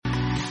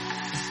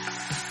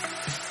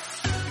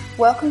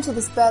Welcome to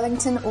this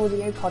Burlington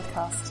audio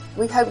podcast.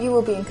 We hope you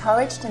will be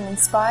encouraged and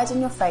inspired in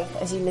your faith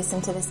as you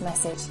listen to this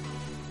message.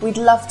 We'd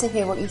love to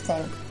hear what you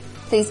think.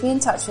 Please be in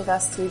touch with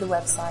us through the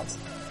website.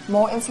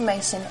 More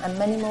information and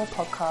many more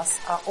podcasts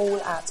are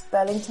all at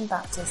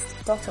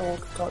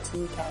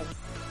burlingtonbaptist.org.uk.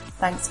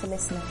 Thanks for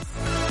listening.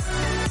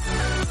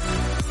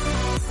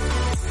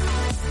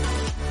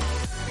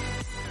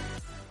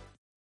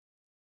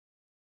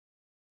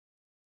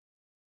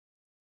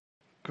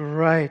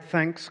 Great,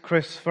 thanks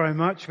Chris very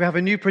much. We have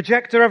a new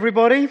projector,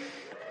 everybody.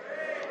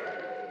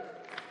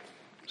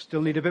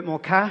 Still need a bit more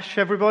cash,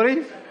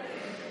 everybody.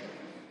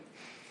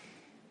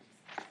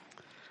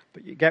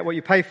 But you get what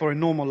you pay for in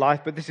normal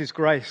life, but this is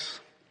grace.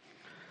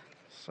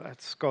 So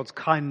it's God's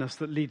kindness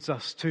that leads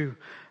us to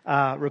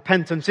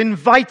repentance.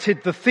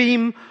 Invited, the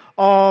theme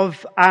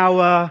of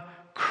our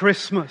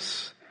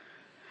Christmas.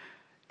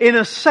 In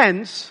a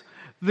sense,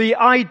 the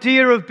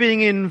idea of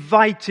being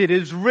invited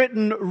is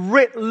written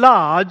writ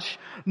large,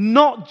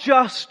 not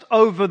just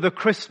over the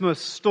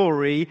Christmas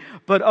story,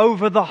 but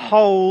over the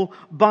whole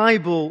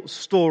Bible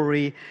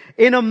story.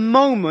 In a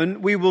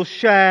moment, we will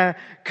share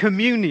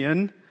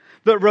communion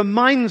that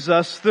reminds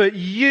us that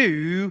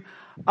you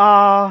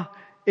are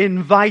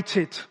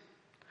invited.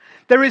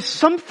 There is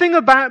something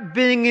about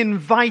being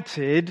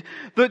invited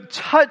that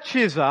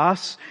touches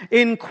us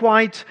in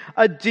quite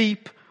a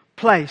deep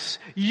place.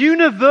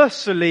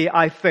 Universally,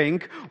 I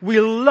think, we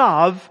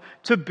love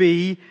to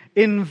be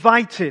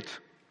invited.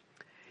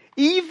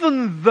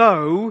 Even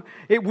though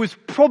it was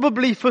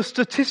probably for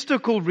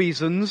statistical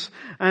reasons,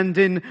 and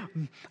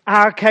in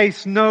our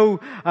case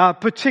no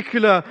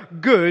particular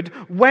good,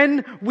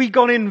 when we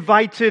got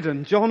invited,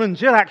 and John and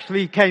Jill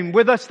actually came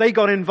with us, they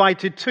got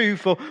invited too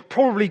for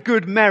probably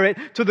good merit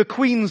to the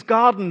Queen's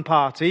Garden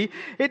Party,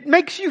 it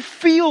makes you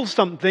feel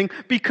something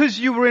because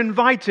you were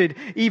invited,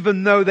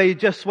 even though they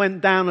just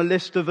went down a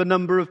list of a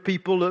number of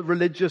people at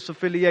religious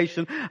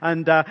affiliation,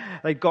 and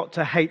they got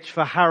to H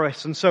for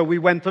Harris, and so we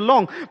went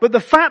along. But the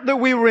fact that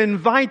we were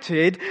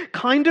invited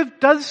kind of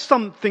does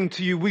something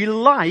to you. We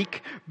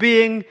like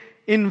being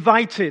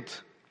invited.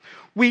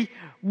 We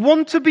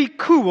want to be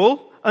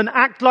cool and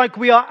act like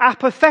we are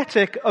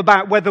apathetic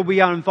about whether we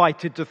are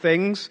invited to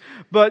things,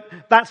 but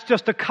that's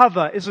just a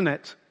cover, isn't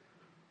it?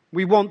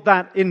 We want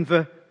that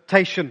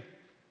invitation.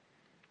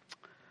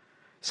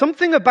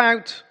 Something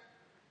about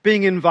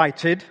being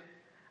invited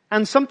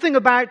and something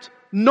about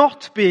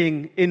not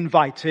being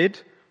invited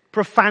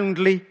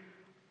profoundly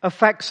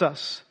affects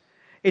us.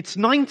 It's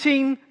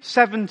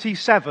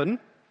 1977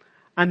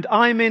 and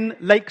I'm in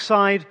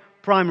Lakeside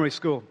Primary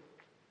School.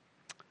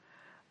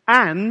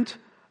 And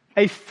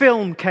a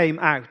film came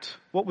out.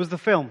 What was the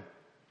film?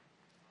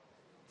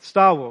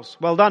 Star Wars.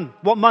 Well done.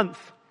 What month?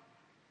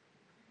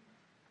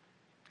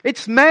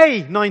 It's May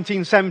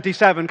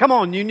 1977. Come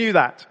on, you knew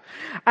that.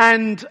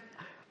 And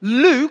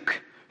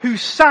Luke, who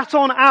sat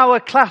on our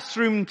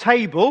classroom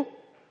table,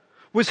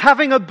 was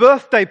having a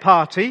birthday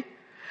party.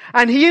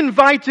 And he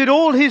invited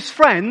all his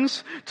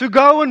friends to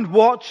go and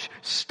watch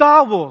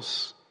Star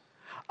Wars.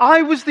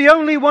 I was the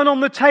only one on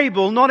the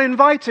table not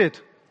invited.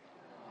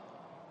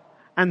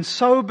 And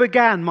so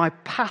began my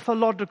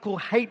pathological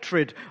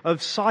hatred of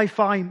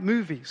sci-fi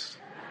movies.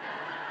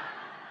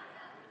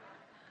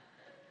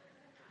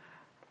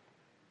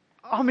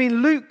 I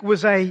mean, Luke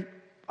was I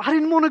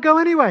didn't want to go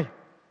anyway.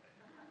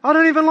 I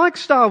don't even like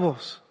Star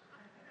Wars.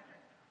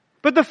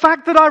 But the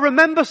fact that I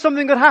remember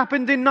something that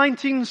happened in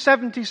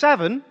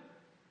 1977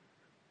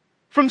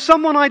 from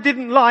someone I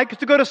didn't like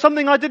to go to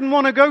something I didn't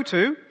want to go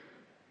to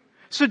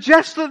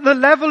suggests that the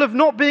level of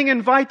not being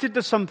invited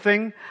to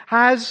something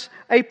has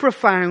a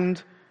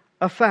profound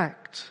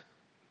effect.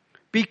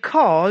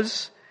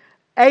 Because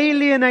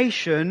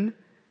alienation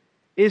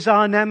is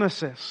our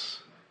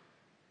nemesis.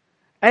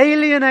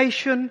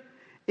 Alienation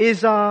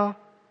is our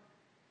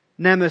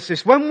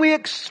nemesis. When we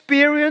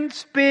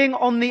experience being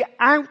on the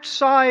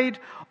outside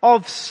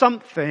of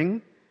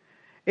something,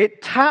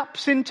 it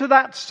taps into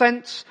that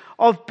sense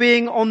of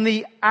being on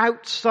the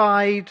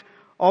outside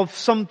of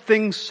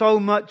something so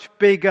much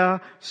bigger,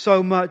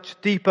 so much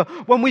deeper.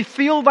 When we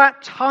feel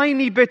that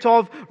tiny bit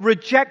of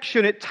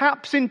rejection, it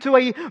taps into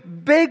a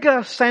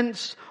bigger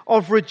sense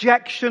of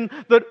rejection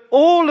that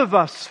all of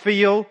us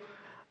feel,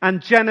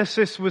 and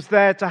Genesis was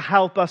there to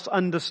help us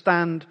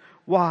understand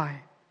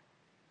why.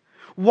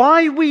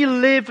 Why we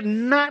live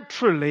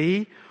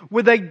naturally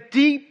with a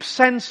deep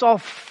sense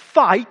of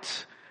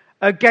fight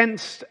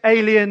against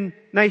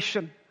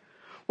alienation.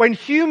 When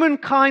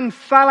humankind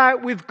fell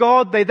out with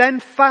God, they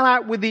then fell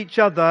out with each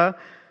other.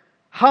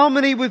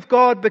 Harmony with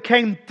God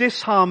became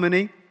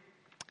disharmony.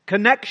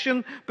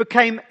 Connection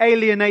became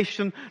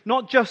alienation,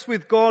 not just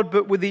with God,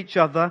 but with each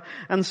other.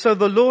 And so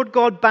the Lord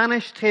God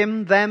banished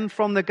them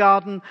from the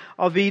Garden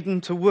of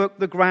Eden to work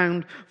the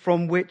ground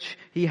from which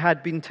he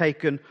had been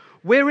taken.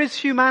 Where is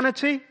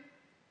humanity?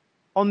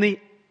 On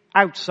the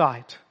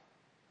outside.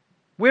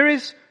 Where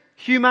is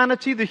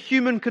humanity, the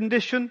human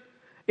condition?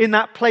 In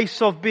that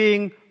place of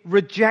being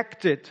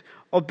rejected,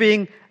 of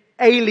being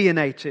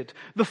alienated.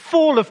 The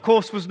fall, of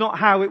course, was not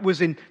how it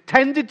was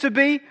intended to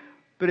be,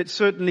 but it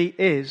certainly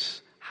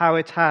is how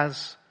it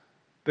has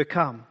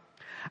become.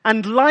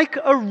 And like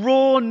a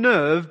raw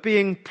nerve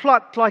being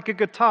plucked like a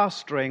guitar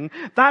string,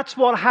 that's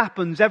what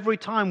happens every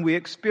time we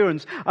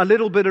experience a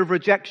little bit of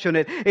rejection.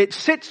 It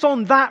sits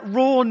on that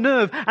raw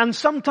nerve, and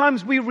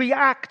sometimes we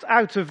react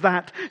out of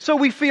that. So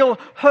we feel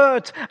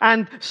hurt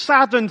and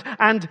saddened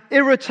and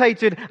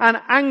irritated and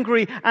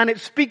angry, and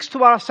it speaks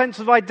to our sense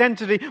of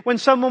identity when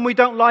someone we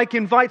don't like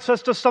invites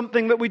us to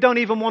something that we don't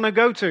even want to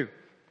go to,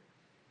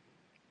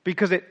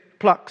 because it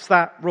plucks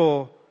that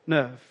raw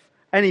nerve.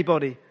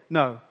 Anybody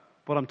know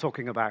what I'm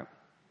talking about?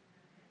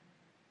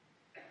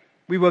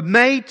 We were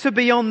made to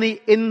be on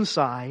the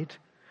inside,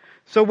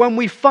 so when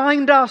we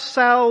find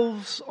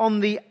ourselves on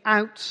the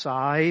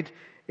outside,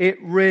 it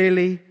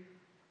really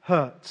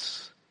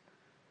hurts.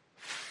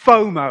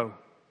 FOMO.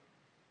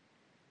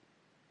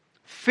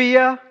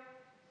 Fear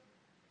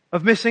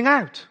of missing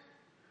out.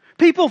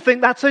 People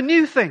think that's a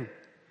new thing.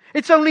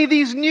 It's only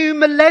these new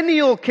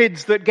millennial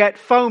kids that get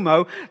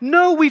FOMO.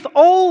 No, we've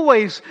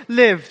always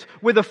lived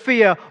with a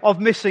fear of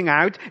missing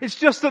out. It's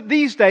just that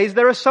these days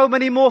there are so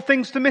many more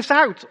things to miss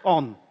out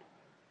on.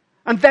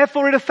 And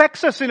therefore it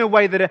affects us in a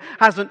way that it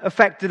hasn't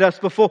affected us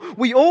before.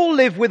 We all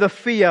live with a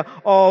fear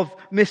of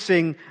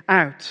missing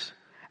out.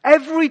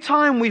 Every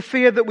time we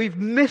fear that we've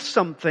missed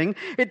something,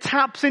 it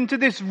taps into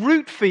this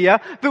root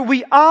fear that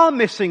we are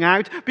missing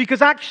out,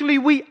 because actually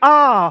we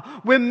are.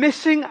 We're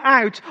missing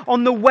out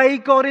on the way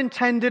God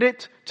intended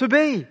it to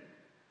be.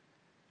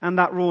 And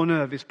that raw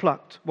nerve is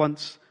plucked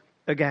once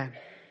again.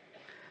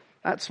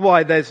 That's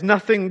why there's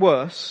nothing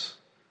worse,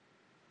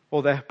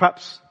 or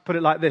perhaps put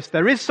it like this,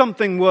 there is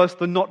something worse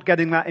than not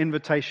getting that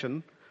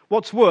invitation.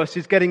 What's worse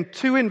is getting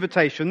 2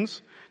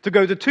 invitations to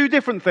go to 2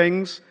 different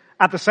things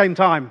at the same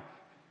time.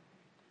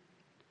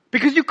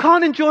 Because you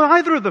can't enjoy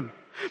either of them.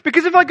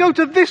 Because if I go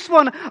to this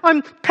one,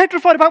 I'm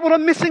petrified about what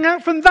I'm missing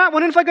out from that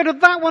one. And if I go to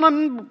that one,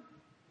 I'm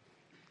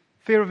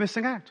fear of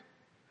missing out.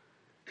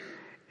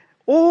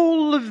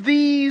 All of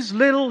these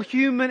little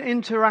human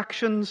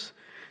interactions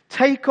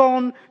take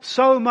on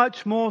so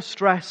much more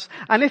stress.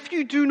 And if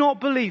you do not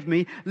believe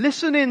me,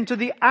 listen in to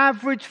the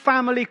average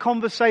family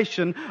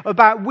conversation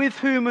about with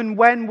whom and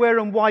when, where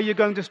and why you're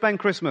going to spend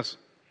Christmas.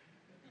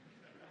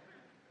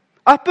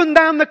 Up and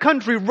down the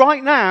country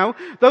right now,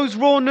 those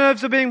raw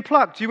nerves are being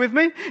plucked. You with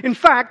me? In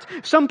fact,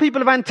 some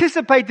people have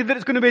anticipated that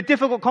it's going to be a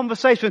difficult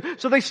conversation,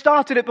 so they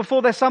started it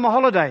before their summer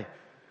holiday,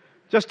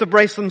 just to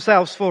brace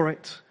themselves for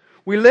it.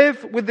 We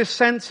live with this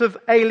sense of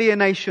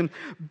alienation.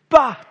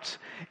 But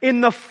in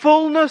the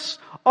fullness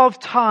of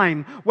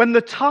time, when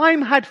the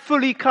time had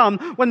fully come,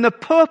 when the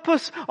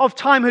purpose of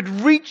time had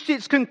reached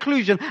its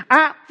conclusion,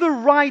 at the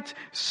right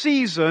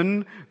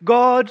season,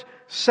 God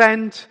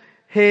sent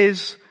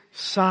His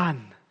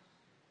Son.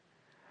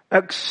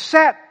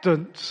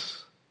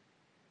 Acceptance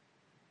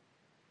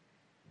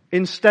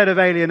instead of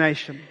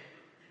alienation.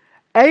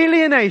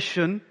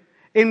 Alienation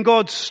in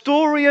God's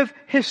story of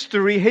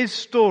history, His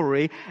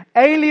story,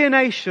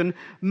 alienation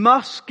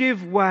must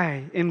give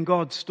way in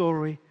God's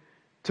story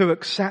to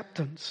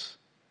acceptance.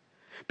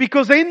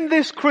 Because in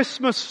this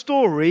Christmas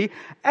story,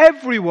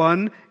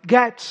 everyone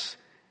gets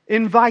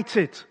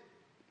invited.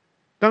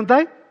 Don't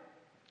they?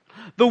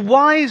 The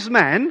wise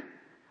men,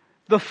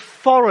 the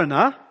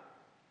foreigner,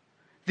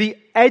 the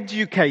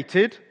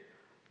educated,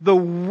 the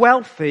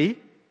wealthy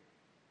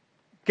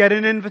get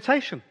an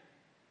invitation.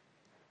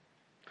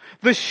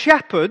 The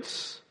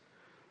shepherds,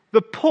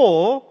 the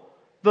poor,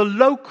 the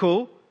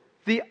local,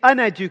 the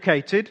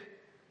uneducated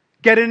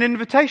get an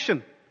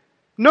invitation.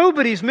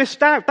 Nobody's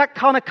missed out. That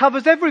kind of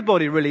covers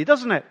everybody really,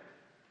 doesn't it?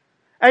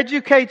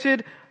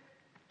 Educated,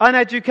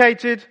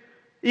 uneducated,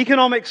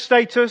 economic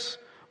status,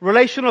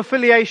 relational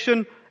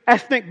affiliation,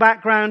 ethnic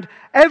background,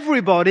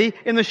 everybody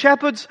in the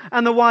shepherds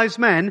and the wise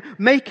men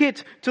make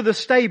it to the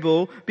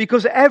stable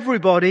because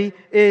everybody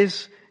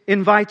is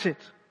invited.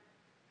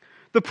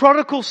 The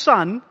prodigal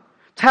son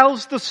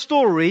tells the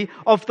story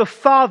of the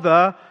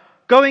father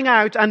going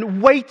out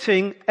and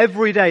waiting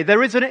every day.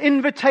 There is an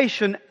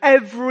invitation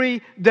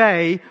every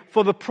day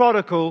for the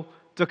prodigal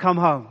to come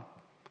home.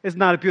 Isn't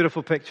that a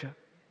beautiful picture?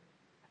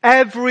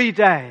 Every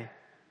day,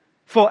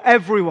 for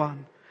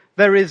everyone,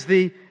 there is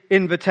the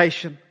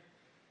invitation.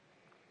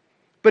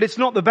 But it's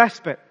not the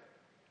best bit.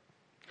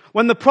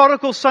 When the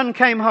prodigal son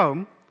came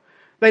home,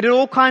 they did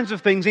all kinds of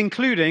things,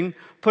 including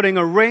putting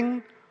a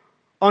ring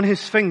on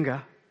his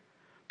finger.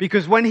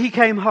 Because when he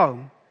came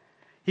home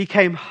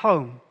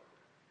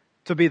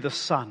to be the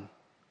son.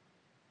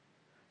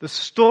 The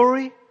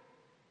story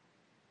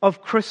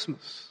of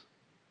Christmas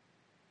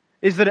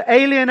is that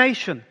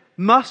alienation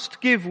must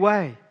give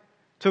way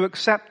to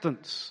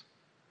acceptance.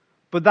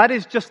 But that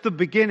is just the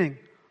beginning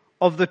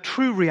of the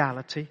true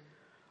reality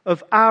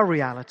of our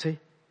reality,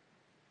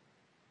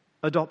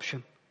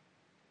 adoption.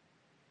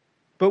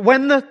 But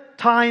when the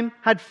time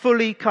had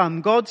fully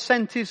come, God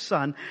sent His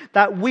Son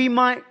that we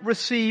might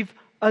receive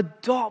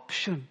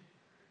adoption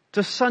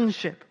to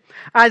sonship.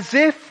 as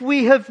if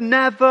we have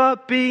never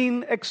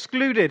been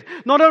excluded.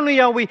 Not only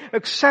are we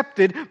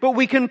accepted, but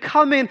we can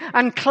come in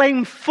and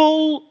claim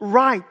full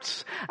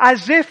rights,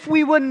 as if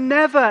we were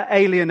never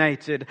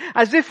alienated,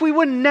 as if we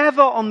were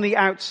never on the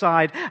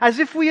outside, as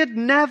if we had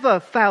never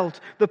felt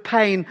the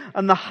pain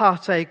and the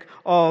heartache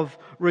of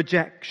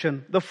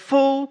rejection. The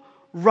full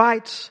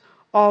rights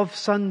of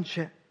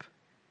sonship.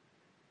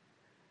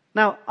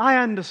 Now, I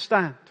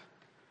understand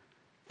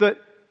that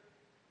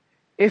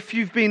if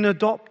you've been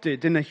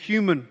adopted in a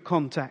human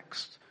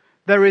context,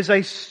 there is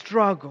a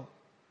struggle.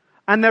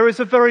 And there is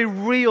a very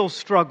real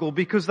struggle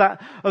because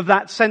of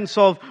that sense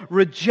of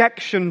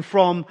rejection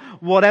from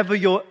whatever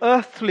your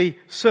earthly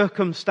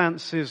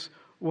circumstances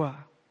were.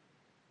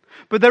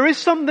 But there is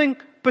something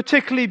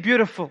particularly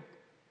beautiful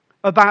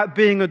about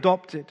being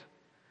adopted.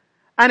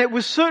 And it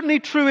was certainly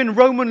true in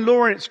Roman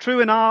law, and it's true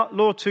in our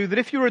law too, that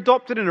if you were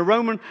adopted in a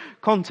Roman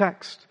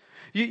context,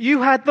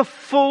 you had the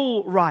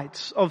full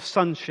rights of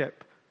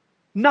sonship.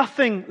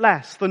 Nothing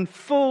less than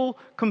full,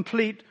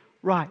 complete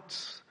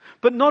rights.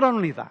 But not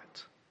only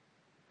that.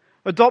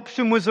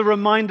 Adoption was a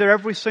reminder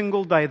every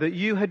single day that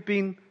you had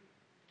been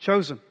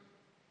chosen.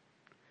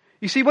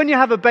 You see, when you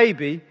have a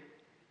baby,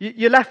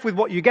 you're left with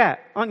what you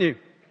get, aren't you?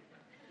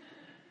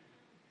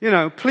 You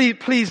know,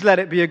 please let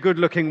it be a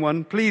good-looking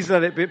one. Please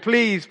let it be,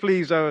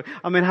 please. Oh,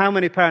 I mean, how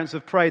many parents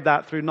have prayed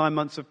that through 9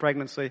 months of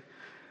pregnancy?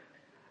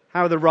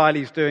 How are the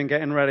Rileys doing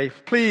getting ready?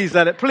 Please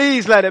let it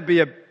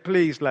be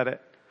please let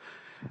it.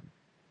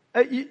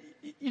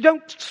 You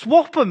don't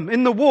swap them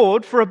in the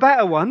ward for a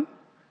better one.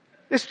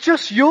 It's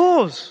just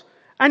yours.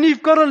 And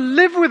you've got to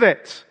live with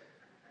it.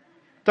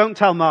 Don't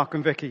tell Mark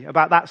and Vicky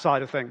about that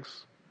side of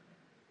things.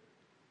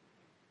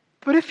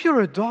 But if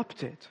you're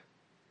adopted,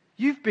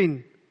 you've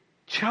been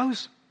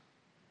chosen,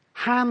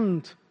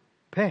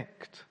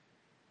 hand-picked.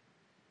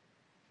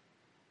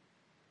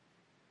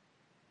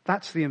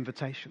 That's the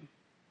invitation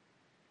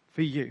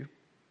for you.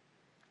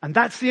 And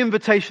that's the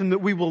invitation that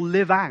we will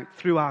live out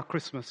through our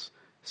Christmas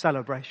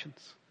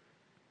celebrations.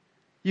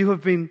 You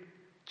have been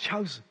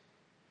chosen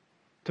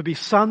to be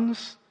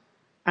sons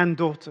and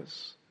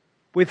daughters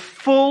with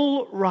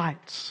full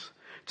rights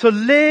to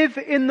live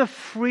in the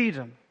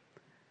freedom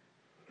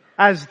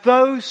as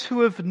those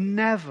who have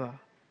never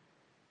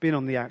been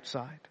on the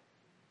outside,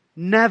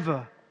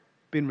 never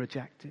been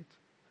rejected,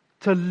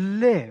 to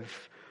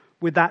live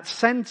with that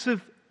sense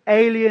of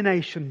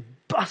alienation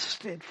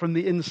busted from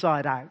the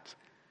inside out,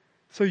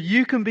 so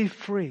you can be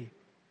free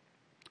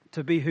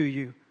to be who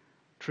you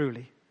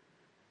truly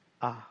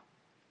are.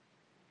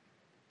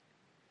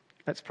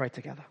 Let's pray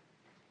together.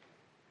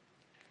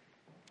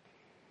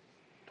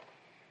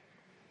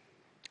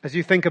 As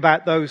you think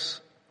about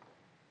those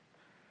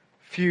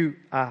few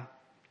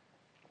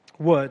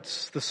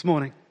words this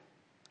morning,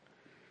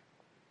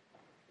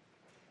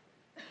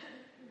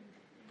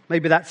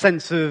 maybe that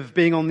sense of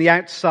being on the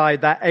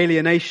outside, that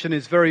alienation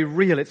is very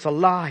real, it's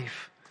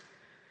alive.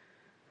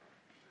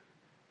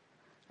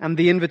 And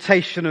the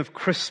invitation of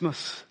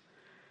Christmas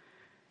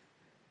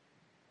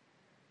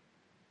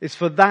is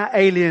for that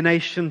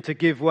alienation to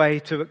give way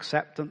to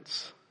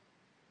acceptance.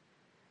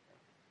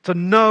 To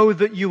know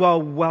that you are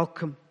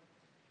welcome.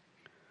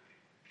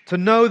 To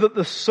know that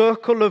the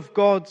circle of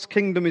God's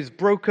kingdom is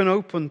broken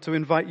open to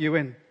invite you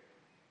in.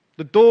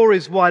 The door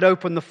is wide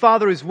open. The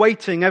Father is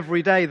waiting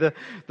every day.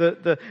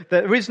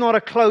 There is not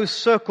a closed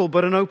circle,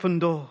 but an open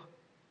door.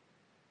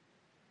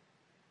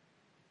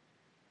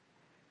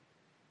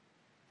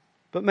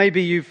 But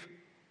maybe you've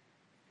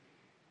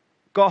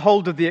got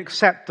hold of the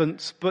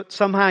acceptance, but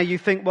somehow you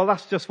think, well,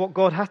 that's just what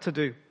God had to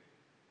do.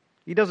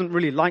 He doesn't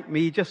really like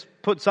me. He just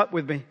puts up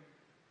with me.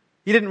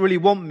 He didn't really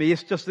want me.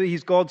 It's just that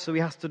He's God, so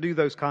He has to do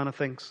those kind of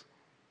things.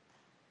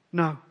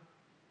 No.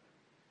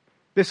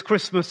 This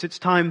Christmas, it's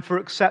time for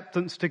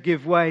acceptance to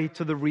give way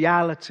to the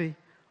reality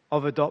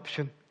of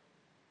adoption.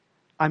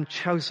 I'm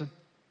chosen,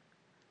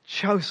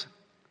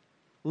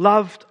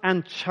 loved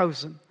and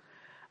chosen.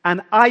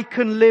 And I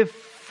can live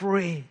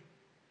free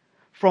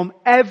from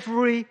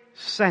every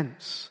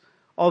sense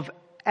of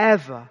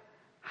ever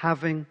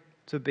having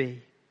to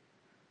be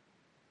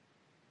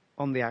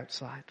on the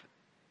outside.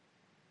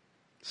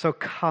 So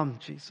come,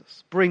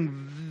 Jesus,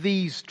 bring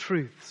these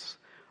truths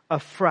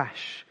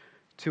afresh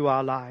to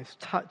our lives.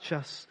 Touch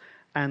us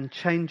and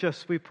change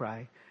us, we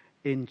pray,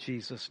 in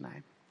Jesus'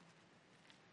 name.